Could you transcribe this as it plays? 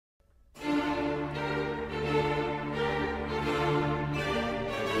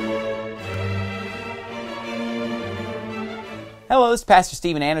Hello, this is Pastor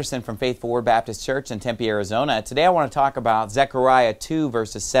Stephen Anderson from Faithful Word Baptist Church in Tempe, Arizona. Today I want to talk about Zechariah 2,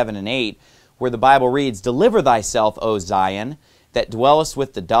 verses 7 and 8, where the Bible reads, "Deliver thyself, O Zion, that dwellest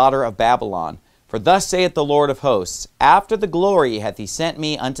with the daughter of Babylon. For thus saith the Lord of hosts, After the glory hath he sent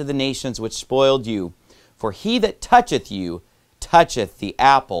me unto the nations which spoiled you. For he that toucheth you toucheth the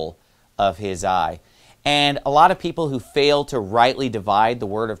apple of his eye." And a lot of people who fail to rightly divide the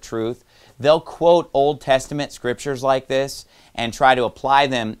word of truth, they'll quote Old Testament scriptures like this and try to apply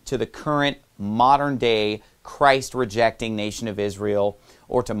them to the current modern-day Christ-rejecting nation of Israel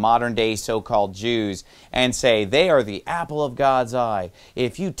or to modern-day so-called Jews and say, they are the apple of God's eye.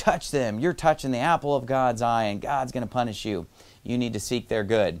 If you touch them, you're touching the apple of God's eye and God's going to punish you. You need to seek their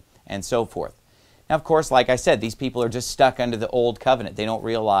good, and so forth. Now, of course, like I said, these people are just stuck under the old covenant. They don't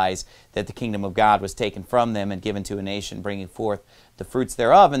realize that the kingdom of God was taken from them and given to a nation, bringing forth the fruits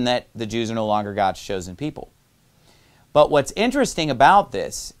thereof, and that the Jews are no longer God's chosen people. But what's interesting about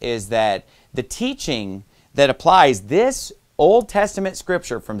this is that the teaching that applies this Old Testament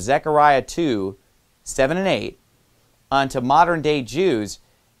scripture from Zechariah 2, 7 and 8 onto modern-day Jews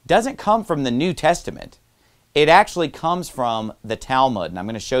doesn't come from the New Testament. It actually comes from the Talmud, and I'm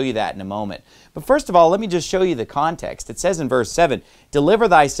going to show you that in a moment. But first of all, let me just show you the context. It says in verse 7, "Deliver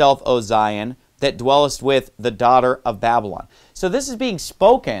thyself, O Zion, that dwellest with the daughter of Babylon." So this is being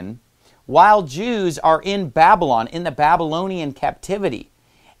spoken while Jews are in Babylon, in the Babylonian captivity.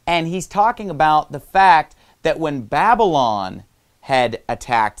 And he's talking about the fact that when Babylon had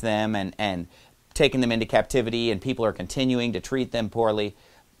attacked them and taken them into captivity and people are continuing to treat them poorly,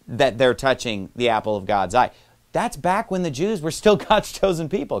 that they're touching the apple of God's eye. That's back when the Jews were still God's chosen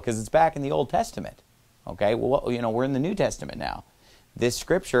people, because it's back in the Old Testament. Okay, well, you know, we're in the New Testament now. This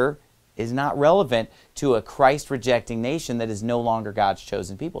scripture is not relevant to a Christ-rejecting nation that is no longer God's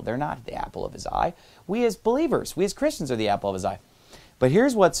chosen people. They're not the apple of his eye. We as believers, we as Christians are the apple of his eye. But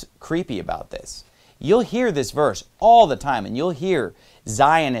here's what's creepy about this. You'll hear this verse all the time, and you'll hear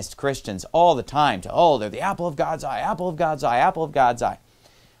Zionist Christians all the time they're the apple of God's eye, apple of God's eye, apple of God's eye.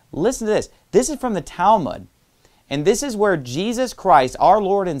 Listen to this. This is from the Talmud, and this is where Jesus Christ, our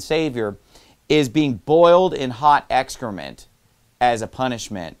Lord and Savior, is being boiled in hot excrement as a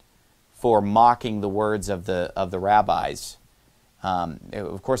punishment for mocking the words of the rabbis.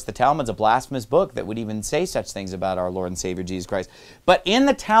 Of course, the Talmud's a blasphemous book that would even say such things about our Lord and Savior Jesus Christ. But in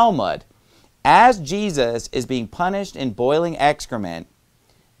the Talmud, as Jesus is being punished in boiling excrement,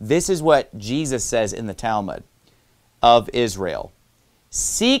 this is what Jesus says in the Talmud of Israel.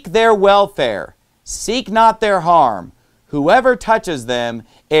 "Seek their welfare, seek not their harm. Whoever touches them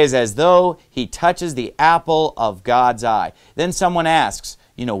is as though he touches the apple of God's eye." Then someone asks,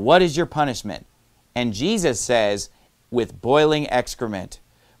 you know, what is your punishment? And Jesus says, with boiling excrement.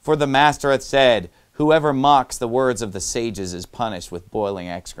 For the Master hath said, whoever mocks the words of the sages is punished with boiling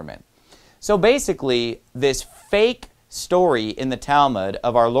excrement. So basically, this fake story in the Talmud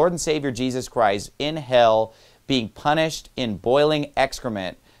of our Lord and Savior Jesus Christ in hell being punished in boiling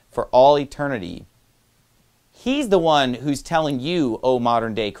excrement for all eternity, he's the one who's telling you, O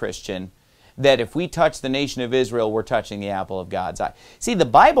modern-day Christian, that if we touch the nation of Israel, we're touching the apple of God's eye. See, the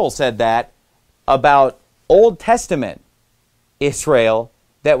Bible said that about Old Testament Israel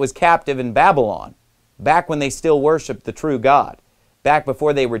that was captive in Babylon, back when they still worshiped the true God, back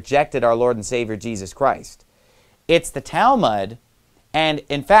before they rejected our Lord and Savior Jesus Christ. It's the Talmud, and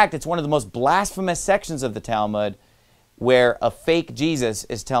in fact, it's one of the most blasphemous sections of the Talmud where a fake Jesus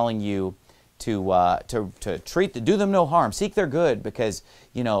is telling you to do them no harm, seek their good, because,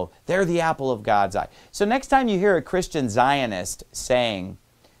 you know, they're the apple of God's eye. So next time you hear a Christian Zionist saying,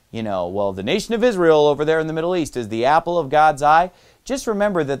 you know, well, the nation of Israel over there in the Middle East is the apple of God's eye, just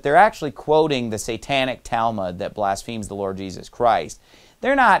remember that they're actually quoting the satanic Talmud that blasphemes the Lord Jesus Christ.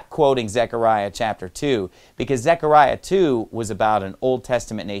 They're not quoting Zechariah chapter 2, because Zechariah 2 was about an Old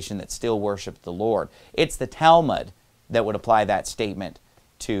Testament nation that still worshiped the Lord. It's the Talmud that would apply that statement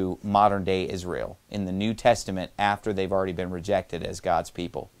to modern-day Israel in the New Testament after they've already been rejected as God's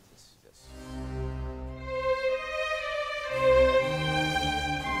people.